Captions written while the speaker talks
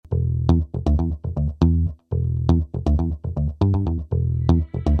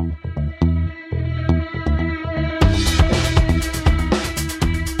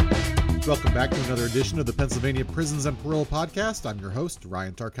Welcome back to another edition of the Pennsylvania Prisons and Parole podcast. I'm your host,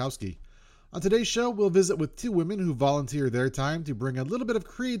 Ryan Tarkowski. On today's show, we'll visit with two women who volunteer their time to bring a little bit of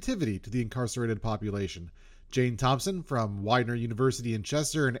creativity to the incarcerated population. Jayne Thompson from Widener University in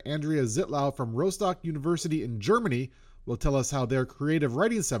Chester and Andrea Zittlau from Rostock University in Germany will tell us how their creative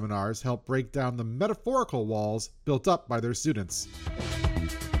writing seminars help break down the metaphorical walls built up by their students.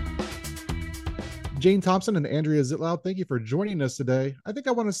 Jayne Thompson and Andrea Zittlau, thank you for joining us today. I think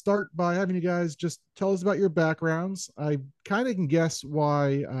I want to start by having you guys just tell us about your backgrounds. I kind of can guess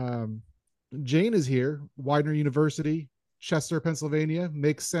why Jayne is here. Widener University, Chester, Pennsylvania.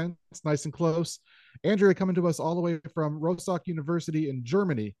 Makes sense. Nice and close. Andrea coming to us all the way from Rostock University in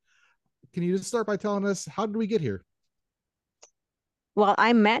Germany. Can you just start by telling us, how did we get here? Well,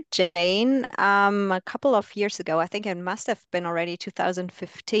 I met Jayne a couple of years ago. I think it must have been already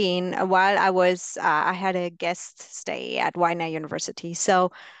 2015, while I had a guest stay at Widener University.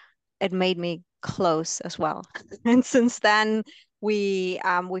 So it made me close as well. And since then, we've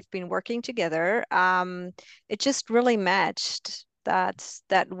been working together. It just really matched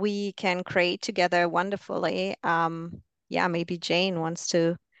that we can create together wonderfully. Yeah, maybe Jayne wants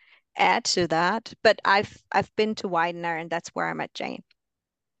to add to that, but I've been to Widener, and that's where I met Jayne.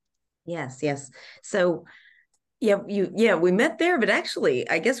 Yes. So we met there, but actually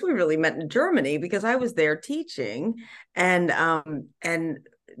I guess we really met in Germany because I was there teaching, and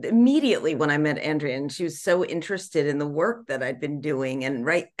immediately when I met Andrea, and she was so interested in the work that I'd been doing, and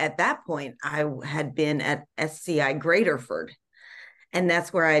right at that point I had been at SCI Graterford, and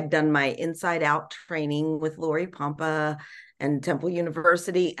that's where I had done my Inside Out training with Lori Pompa and Temple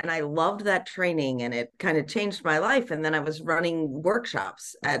University. And I loved that training, and it kind of changed my life. And then I was running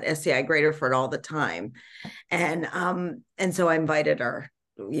workshops at SCI Graterford all the time. And so I invited her,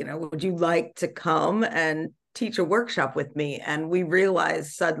 would you like to come and teach a workshop with me? And we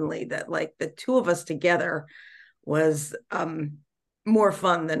realized suddenly that like the two of us together was more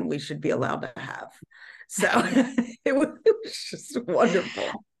fun than we should be allowed to have. So it was just wonderful.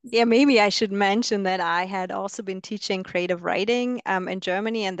 Yeah, maybe I should mention that I had also been teaching creative writing in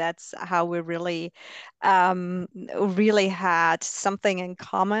Germany, and that's how we really had something in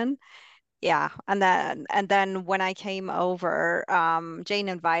common. Yeah, and then when I came over, Jayne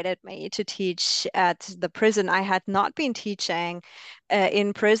invited me to teach at the prison. I had not been teaching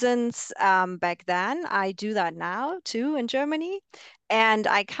in prisons back then. I do that now too in Germany. And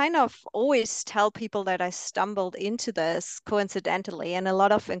I kind of always tell people that I stumbled into this coincidentally. And a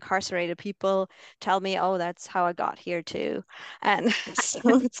lot of incarcerated people tell me, oh, that's how I got here too. And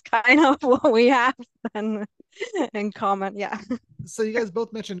so it's kind of what we have in common. Yeah. So you guys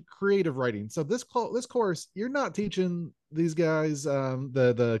both mentioned creative writing. So this course, you're not teaching these guys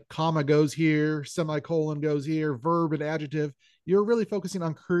the comma goes here, semicolon goes here, verb and adjective. You're really focusing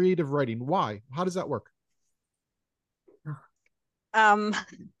on creative writing. Why? How does that work?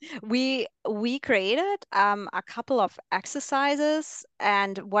 We created a couple of exercises,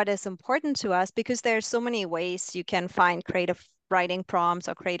 and what is important to us, because there's so many ways you can find creative writing prompts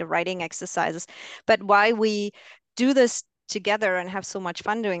or creative writing exercises, but why we do this together and have so much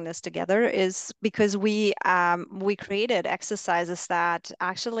fun doing this together is because we created exercises that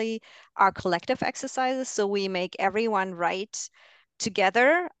actually are collective exercises. So we make everyone write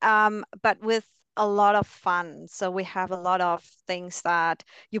together, but with a lot of fun. So we have a lot of things that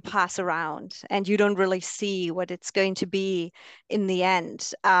you pass around and you don't really see what it's going to be in the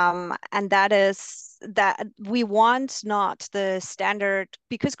end. And that is that we want not the standard,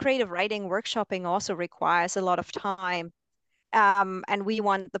 because creative writing workshopping also requires a lot of time. And we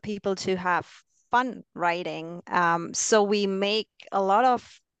want the people to have fun writing. So we make a lot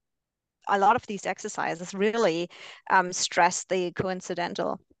of these exercises really stress the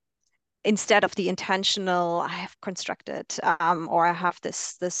coincidental instead of the intentional. I have constructed, or I have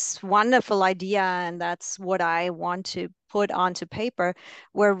this wonderful idea, and that's what I want to put onto paper.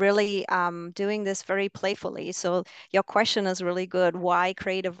 We're really doing this very playfully. So your question is really good. Why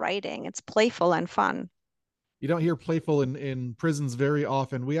creative writing? It's playful and fun. You don't hear playful in prisons very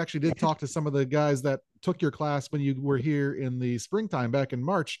often. We actually did talk to some of the guys that took your class when you were here in the springtime back in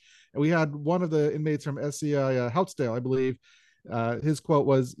March. And we had one of the inmates from SCI Houtsdale, I believe. His quote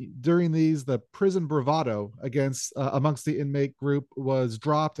was, during these, the prison bravado amongst the inmate group was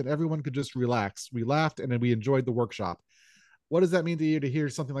dropped and everyone could just relax. We laughed and then we enjoyed the workshop. What does that mean to you to hear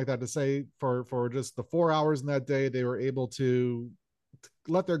something like that, to say for just the 4 hours in that day, they were able to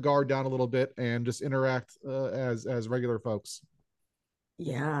let their guard down a little bit and just interact as regular folks?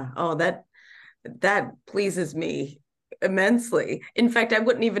 Yeah. Oh, that pleases me immensely. In fact, I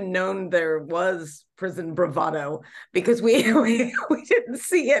wouldn't even known there was prison bravado because we didn't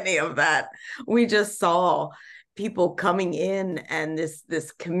see any of that. We just saw people coming in and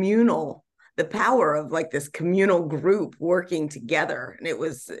this communal, the power of like this communal group working together, and it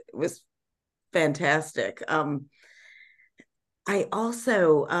was fantastic. I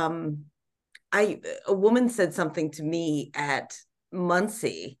also a woman said something to me at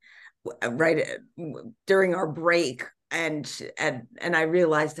Muncie right during our break, and I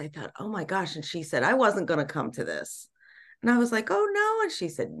realized, I thought, oh my gosh, and she said, I wasn't going to come to this, and I was like, oh no, and she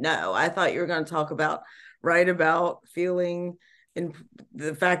said, no, I thought you were going to talk about feeling in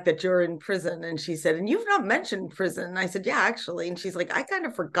the fact that you're in prison. And she said, and you've not mentioned prison. And I said, yeah, actually. And she's like, I kind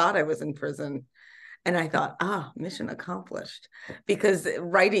of forgot I was in prison. And I thought, mission accomplished, because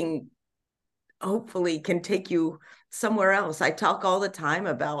writing hopefully can take you somewhere else. I talk all the time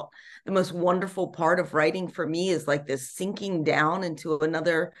about the most wonderful part of writing for me is like this sinking down into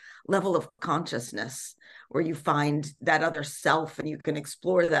another level of consciousness where you find that other self and you can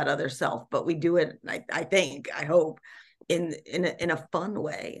explore that other self. But we do it, I hope, in a fun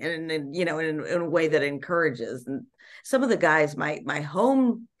way, and in a way that encourages. And some of the guys, my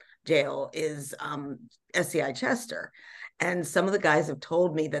home jail is SCI Chester, and some of the guys have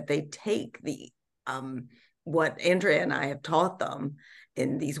told me that they take the what Andrea and I have taught them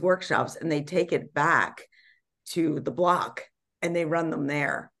in these workshops, and they take it back to the block and they run them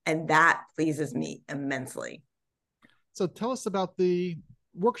there, and that pleases me immensely. So tell us about the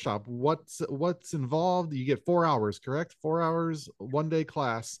workshop. What's involved? You get 4 hours, correct? 4 hours, 1 day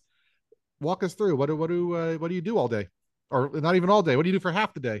class. Walk us through. What do you do all day, or not even all day? What do you do for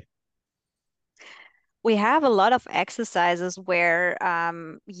half the day? We have a lot of exercises where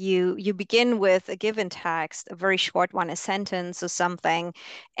you begin with a given text, a very short one, a sentence or something,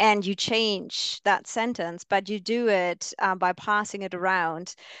 and you change that sentence, but you do it by passing it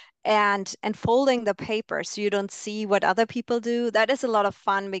around and folding the paper so you don't see what other people do. That is a lot of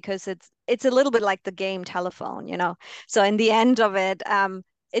fun because it's a little bit like the game telephone, you know. So in the end of it,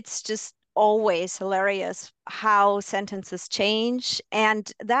 it's just always hilarious how sentences change,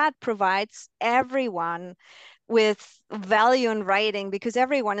 and that provides everyone with value in writing because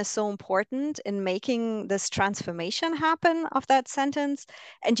everyone is so important in making this transformation happen of that sentence.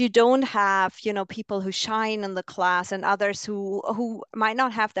 And you don't have, people who shine in the class and others who might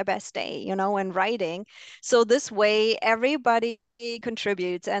not have their best day, in writing. So this way, everybody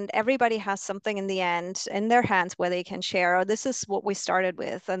contributes and everybody has something in the end in their hands where they can share, oh, this is what we started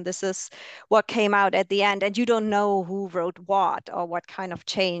with and this is what came out at the end, and you don't know who wrote what or what kind of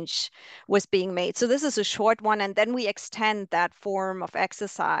change was being made. So this is a short one, and then we extend that form of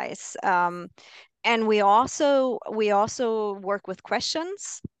exercise, and we also work with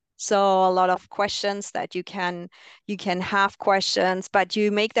questions. So a lot of questions that you can have questions, but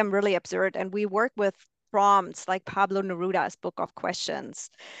you make them really absurd, and we work with prompts like Pablo Neruda's Book of Questions,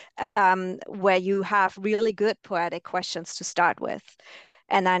 where you have really good poetic questions to start with.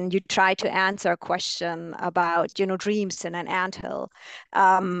 And then you try to answer a question about, dreams in an anthill.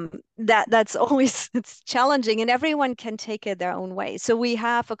 That's always, it's challenging, and everyone can take it their own way. So we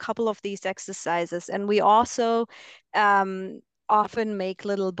have a couple of these exercises, and we also often make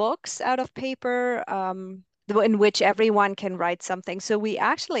little books out of paper, in which everyone can write something. So we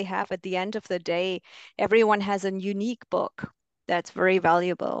actually have, at the end of the day, everyone has a unique book that's very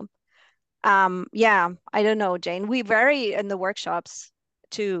valuable. Yeah, I don't know, Jayne. We vary in the workshops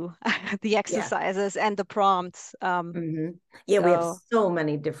too, the exercises and the prompts. Yeah, we have so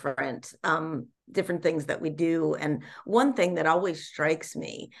many different things that we do. And one thing that always strikes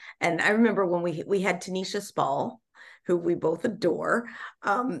me, and I remember when we had Tanisha Spall, who we both adore.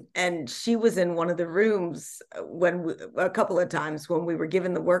 And she was in one of the rooms a couple of times when we were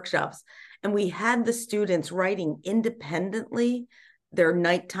given the workshops, and we had the students writing independently their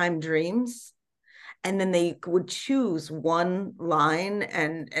nighttime dreams. And then they would choose one line,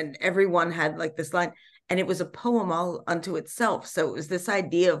 and everyone had like this line, and it was a poem all unto itself. So it was this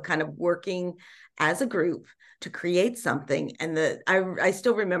idea of kind of working as a group to create something. And I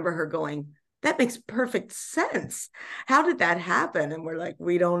still remember her going, that makes perfect sense. How did that happen? And we're like,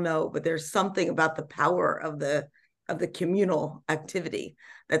 we don't know, but there's something about the power of the communal activity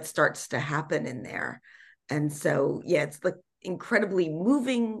that starts to happen in there. And so, yeah, it's like incredibly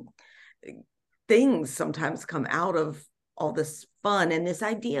moving things sometimes come out of all this fun and this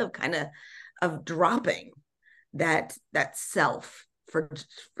idea of kind of dropping that self for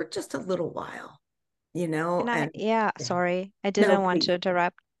just a little while, Sorry, I didn't want to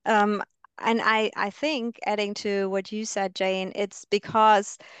interrupt. And I think, adding to what you said, Jayne, it's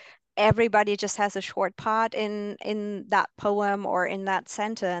because everybody just has a short part in that poem or in that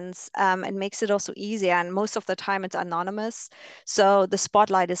sentence. It makes it also easier, and most of the time it's anonymous, so the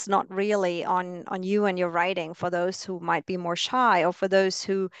spotlight is not really on you and your writing. For those who might be more shy, or for those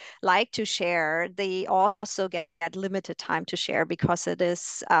who like to share, they also get limited time to share because it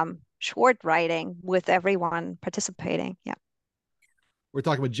is short writing with everyone participating. Yeah. We're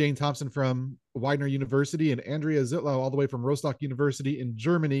talking with Jayne Thompson from Widener University and Andrea Zittlau all the way from Rostock University in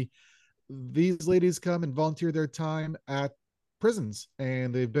Germany. These ladies come and volunteer their time at prisons,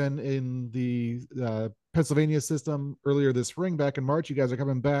 and they've been in the Pennsylvania system earlier this spring, back in March. You guys are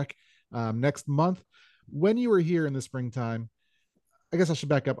coming back next month. When you were here in the springtime, I guess I should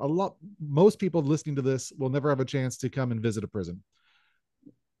back up. Most people listening to this will never have a chance to come and visit a prison.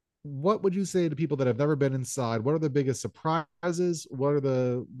 What would you say to people that have never been inside? What are the biggest surprises?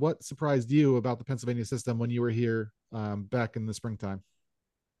 What surprised you about the Pennsylvania system when you were here back in the springtime?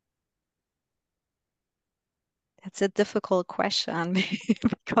 That's a difficult question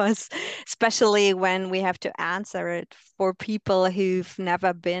because especially when we have to answer it for people who've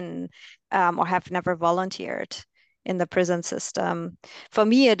never been or have never volunteered in the prison system. For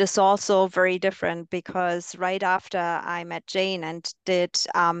me, it is also very different because right after I met Jayne and did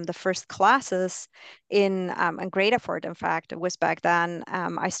the first classes in Great Effort, in fact, it was back then,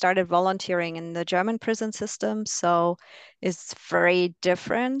 I started volunteering in the German prison system. So it's very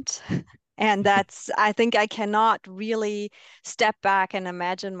different. And I think I cannot really step back and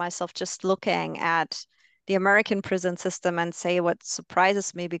imagine myself just looking at the American prison system and say what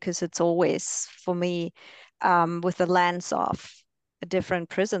surprises me, because it's always for me with the lens of different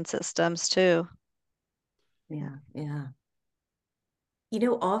prison systems too. Yeah, yeah.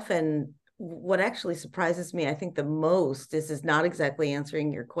 Often what actually surprises me, I think the most, this is not exactly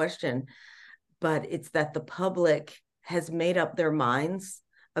answering your question, but it's that the public has made up their minds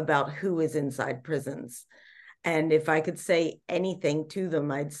about who is inside prisons. And if I could say anything to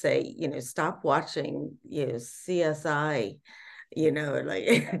them, I'd say, stop watching, CSI, like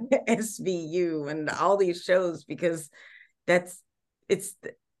SVU and all these shows, because the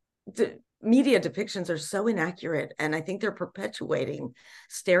media depictions are so inaccurate. And I think they're perpetuating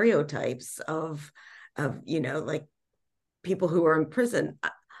stereotypes of like people who are in prison.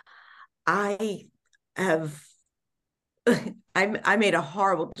 I made a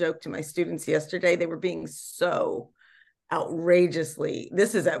horrible joke to my students yesterday. They were being so outrageously,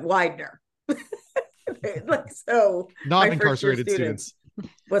 this is at Widener. So non-incarcerated students.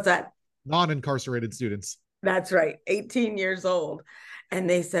 What's that? Non-incarcerated students. That's right. 18 years old. And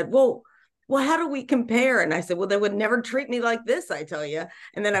they said, well, how do we compare? And I said, well, they would never treat me like this, I tell you.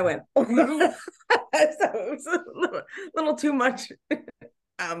 And then I went, so it was a little too much,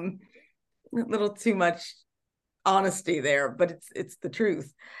 honesty there, but it's the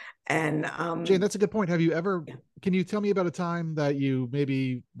truth. And Jayne, that's a good point. Can you tell me about a time that you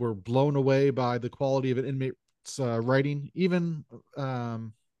maybe were blown away by the quality of an inmate's writing, even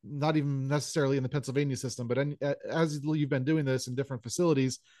not even necessarily in the Pennsylvania system, but as you've been doing this in different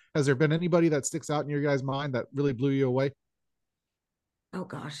facilities, has there been anybody that sticks out in your guys' mind that really blew you away? Oh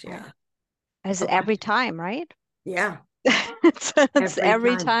gosh, yeah. As every time, right? Yeah. it's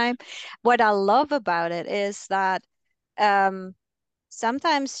every time. What I love about it is that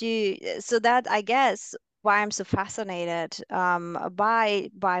sometimes so that I guess why I'm so fascinated by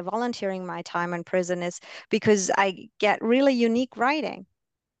volunteering my time in prison is because I get really unique writing.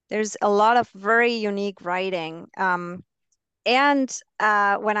 There's a lot of very unique writing. And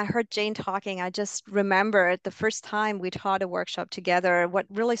when I heard Jayne talking, I just remembered the first time we taught a workshop together. What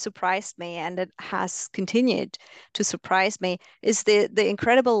really surprised me, and it has continued to surprise me, is the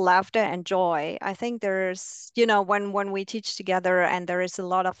incredible laughter and joy. I think there's, when we teach together and there is a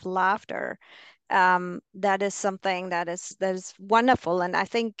lot of laughter, that is something that is wonderful. And I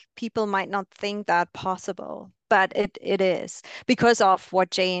think people might not think that possible, but it is because of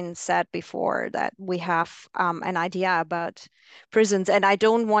what Jayne said before, that we have an idea about prisons. And I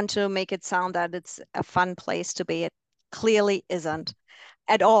don't want to make it sound that it's a fun place to be. It clearly isn't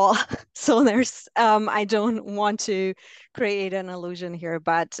at all. So I don't want to create an illusion here,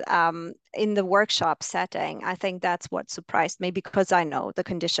 but in the workshop setting, I think that's what surprised me, because I know the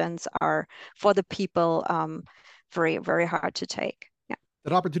conditions are for the people very, very hard to take. Yeah.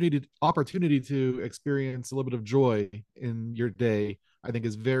 That opportunity to experience a little bit of joy in your day, I think,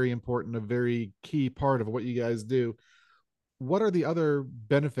 is very important, a very key part of what you guys do. What are the other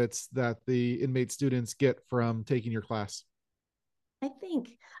benefits that the inmate students get from taking your class? I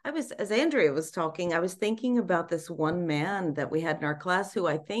think as Andrea was talking, I was thinking about this one man that we had in our class who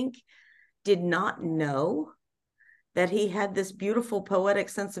I think did not know that he had this beautiful poetic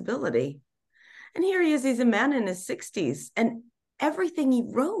sensibility. And here he is, he's a man in his 60s, and everything he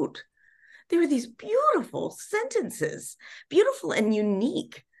wrote, there were these beautiful sentences, beautiful and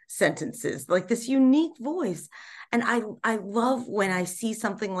unique sentences, like this unique voice. And I love when I see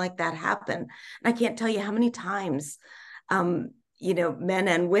something like that happen. And I can't tell you how many times, men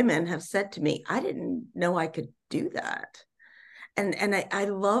and women have said to me, I didn't know I could do that. And I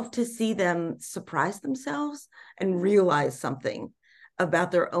love to see them surprise themselves and realize something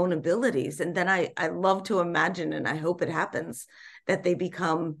about their own abilities. And then I love to imagine, and I hope it happens, that they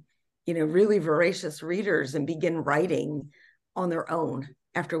become, really voracious readers and begin writing on their own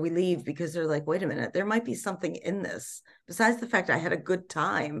after we leave, because they're like, wait a minute, there might be something in this. Besides the fact I had a good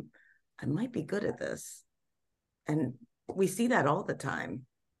time, I might be good at this. And we see that all the time.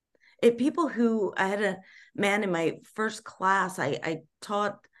 I had a man in my first class, I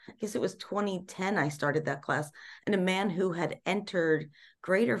taught, I guess it was 2010, I started that class, and a man who had entered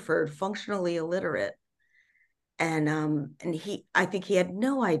Graterford functionally illiterate. And I think he had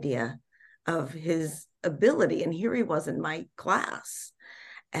no idea of his ability. And here he was in my class.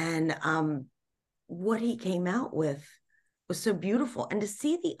 And what he came out with was so beautiful. And to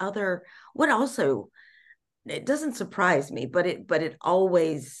see what also, it doesn't surprise me, but it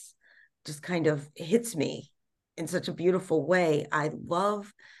always just kind of hits me in such a beautiful way. I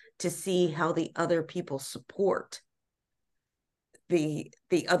love to see how the other people support the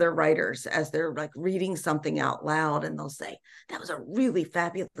other writers as they're like reading something out loud, and they'll say, that was a really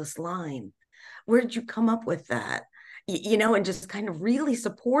fabulous line. Where did you come up with that? And just kind of really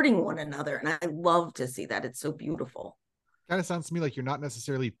supporting one another. And I love to see that. It's so beautiful. Kind of sounds to me like you're not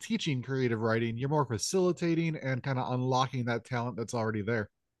necessarily teaching creative writing. You're more facilitating and kind of unlocking that talent that's already there.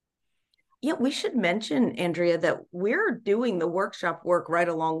 Yeah, we should mention, Andrea, that we're doing the workshop work right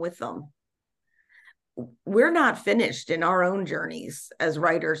along with them. We're not finished in our own journeys as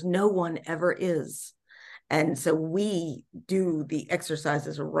writers. No one ever is. And so we do the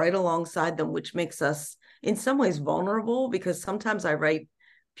exercises right alongside them, which makes us in some ways vulnerable, because sometimes I write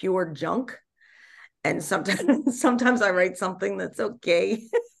pure junk, and sometimes I write something that's okay,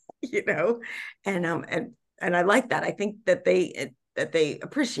 and I like that. I think that they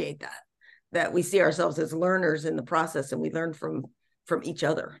appreciate that we see ourselves as learners in the process, and we learn from each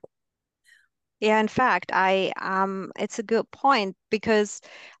other. Yeah, in fact, it's a good point, because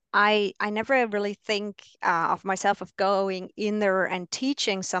I never really think of myself of going in there and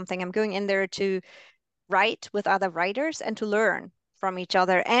teaching something. I'm going in there to write with other writers and to learn from each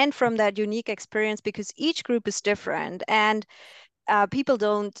other and from that unique experience, because each group is different, and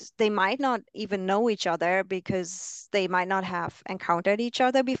they might not even know each other because they might not have encountered each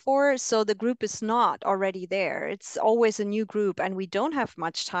other before. So the group is not already there. It's always a new group, and we don't have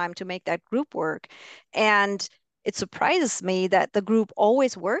much time to make that group work. And it surprises me that the group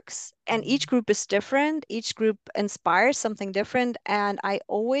always works, and each group is different. Each group inspires something different. And I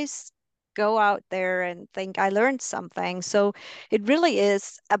always go out there and think I learned something. So it really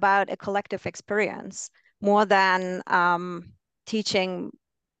is about a collective experience more than teaching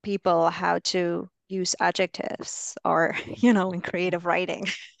people how to use adjectives or, in creative writing.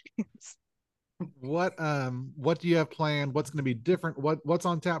 What do you have planned? What's going to be different? What's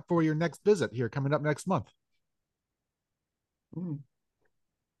on tap for your next visit here coming up next month? Do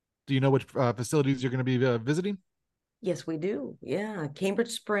you know which facilities you're going to be visiting? Yes, we do. Yeah. Cambridge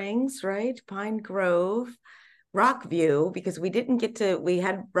Springs, right? Pine Grove, Rockview, because we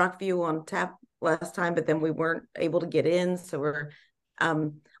had Rockview on tap last time, but then we weren't able to get in. So we're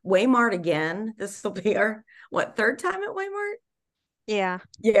Waymart again. This will be our, third time at Waymart? Yeah.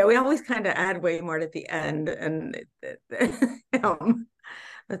 Yeah, we always kind of add Waymart at the end. And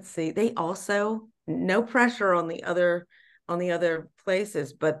let's see. They also, no pressure on the other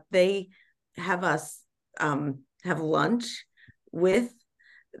places, but they have us have lunch with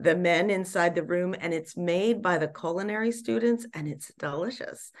the men inside the room, and it's made by the culinary students, and it's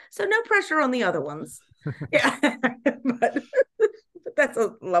delicious. So no pressure on the other ones. Yeah, but that's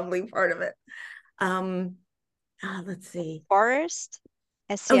a lovely part of it. Let's see. Forest,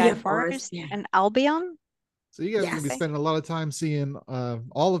 SCI Forest, yeah. and Albion. So you guys are going to be spending a lot of time seeing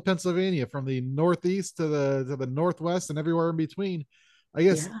all of Pennsylvania, from the northeast to the northwest and everywhere in between. I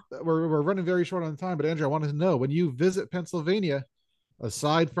guess we're running very short on time, but Andrew, I wanted to know, when you visit Pennsylvania,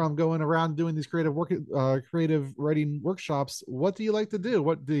 aside from going around doing these creative writing workshops, what do you like to do?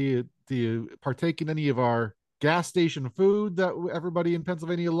 What do you partake in any of our gas station food that everybody in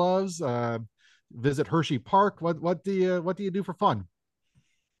Pennsylvania loves? Visit Hershey Park? What do you do for fun?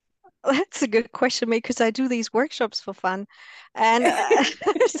 That's a good question, because I do these workshops for fun, and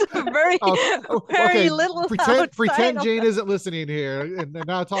it's very, Okay. very little outside Pretend of Jayne that. isn't listening here, and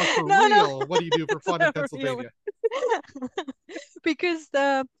now talk for No, no, real. What do you do for it's fun in not real. Pennsylvania? Because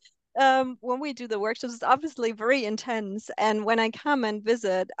the when we do the workshops, it's obviously very intense. And when I come and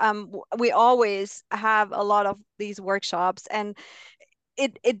visit, we always have a lot of these workshops, and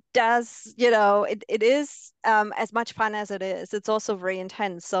it does, it is as much fun as it is. It's also very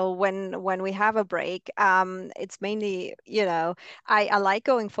intense. So when we have a break, it's mainly, I like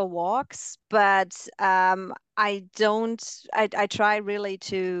going for walks, but I don't. I try really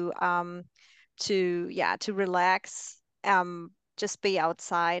to relax, just be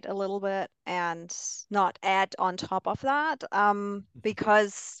outside a little bit and not add on top of that,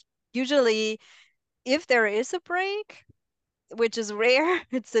 because usually if there is a break, which is rare,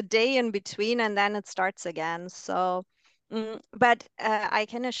 it's a day in between and then it starts again. So, but I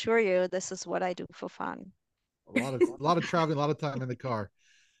can assure you, this is what I do for fun. A lot of traveling, a lot of time in the car.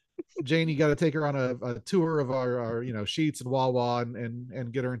 Jayne, you got to take her on a tour of our Sheets and Wawa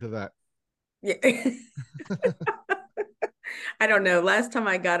and get her into that. Yeah. I don't know. Last time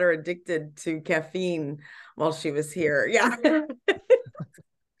I got her addicted to caffeine while she was here. Yeah.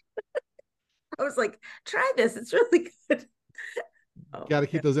 I was like, try this. It's really good. Oh, got to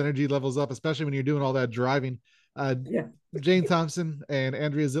keep those energy levels up, especially when you're doing all that driving. Yeah. Jayne Thompson and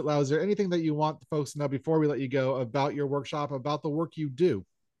Andrea Zittlau, is there anything that you want the folks to know before we let you go about your workshop, about the work you do,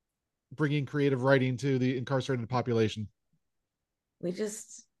 bringing creative writing to the incarcerated population?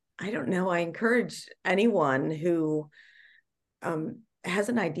 I don't know. I encourage anyone who has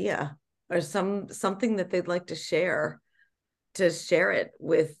an idea or something that they'd like to share it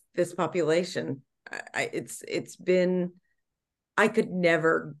with this population. It's been, I could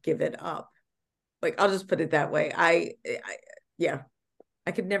never give it up. Like, I'll just put it that way. I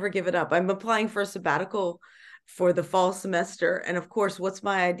could never give it up. I'm applying for a sabbatical for the fall semester. And of course, what's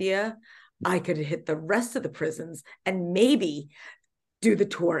my idea? I could hit the rest of the prisons and maybe do the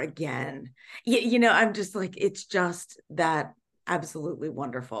tour again. I'm just like, it's just that absolutely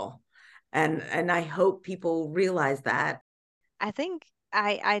wonderful. And I hope people realize that. I think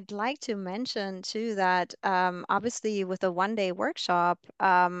I'd like to mention too that obviously with a 1 day workshop,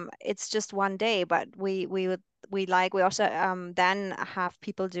 it's just 1 day, but we also then have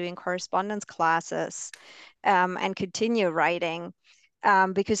people doing correspondence classes, and continue writing,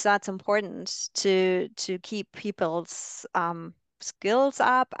 because that's important to keep people's skills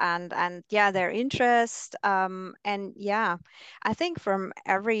up and yeah, their interest, and yeah, I think from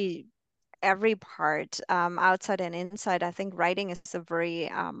every part, outside and inside, I think writing is a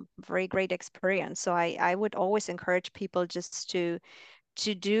very great experience. So I would always encourage people just to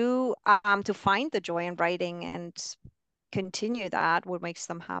find the joy in writing and continue that, what makes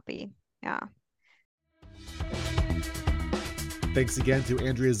them happy. Yeah. Thanks again to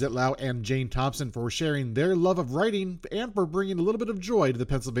Andrea Zittlau and Jayne Thompson for sharing their love of writing and for bringing a little bit of joy to the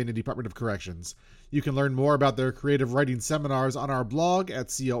Pennsylvania Department of Corrections. You can learn more about their creative writing seminars on our blog at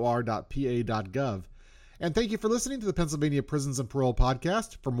cor.pa.gov. And thank you for listening to the Pennsylvania Prisons and Parole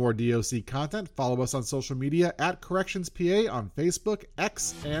podcast. For more DOC content, follow us on social media at CorrectionsPA on Facebook,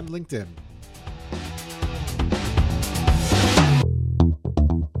 X, and LinkedIn.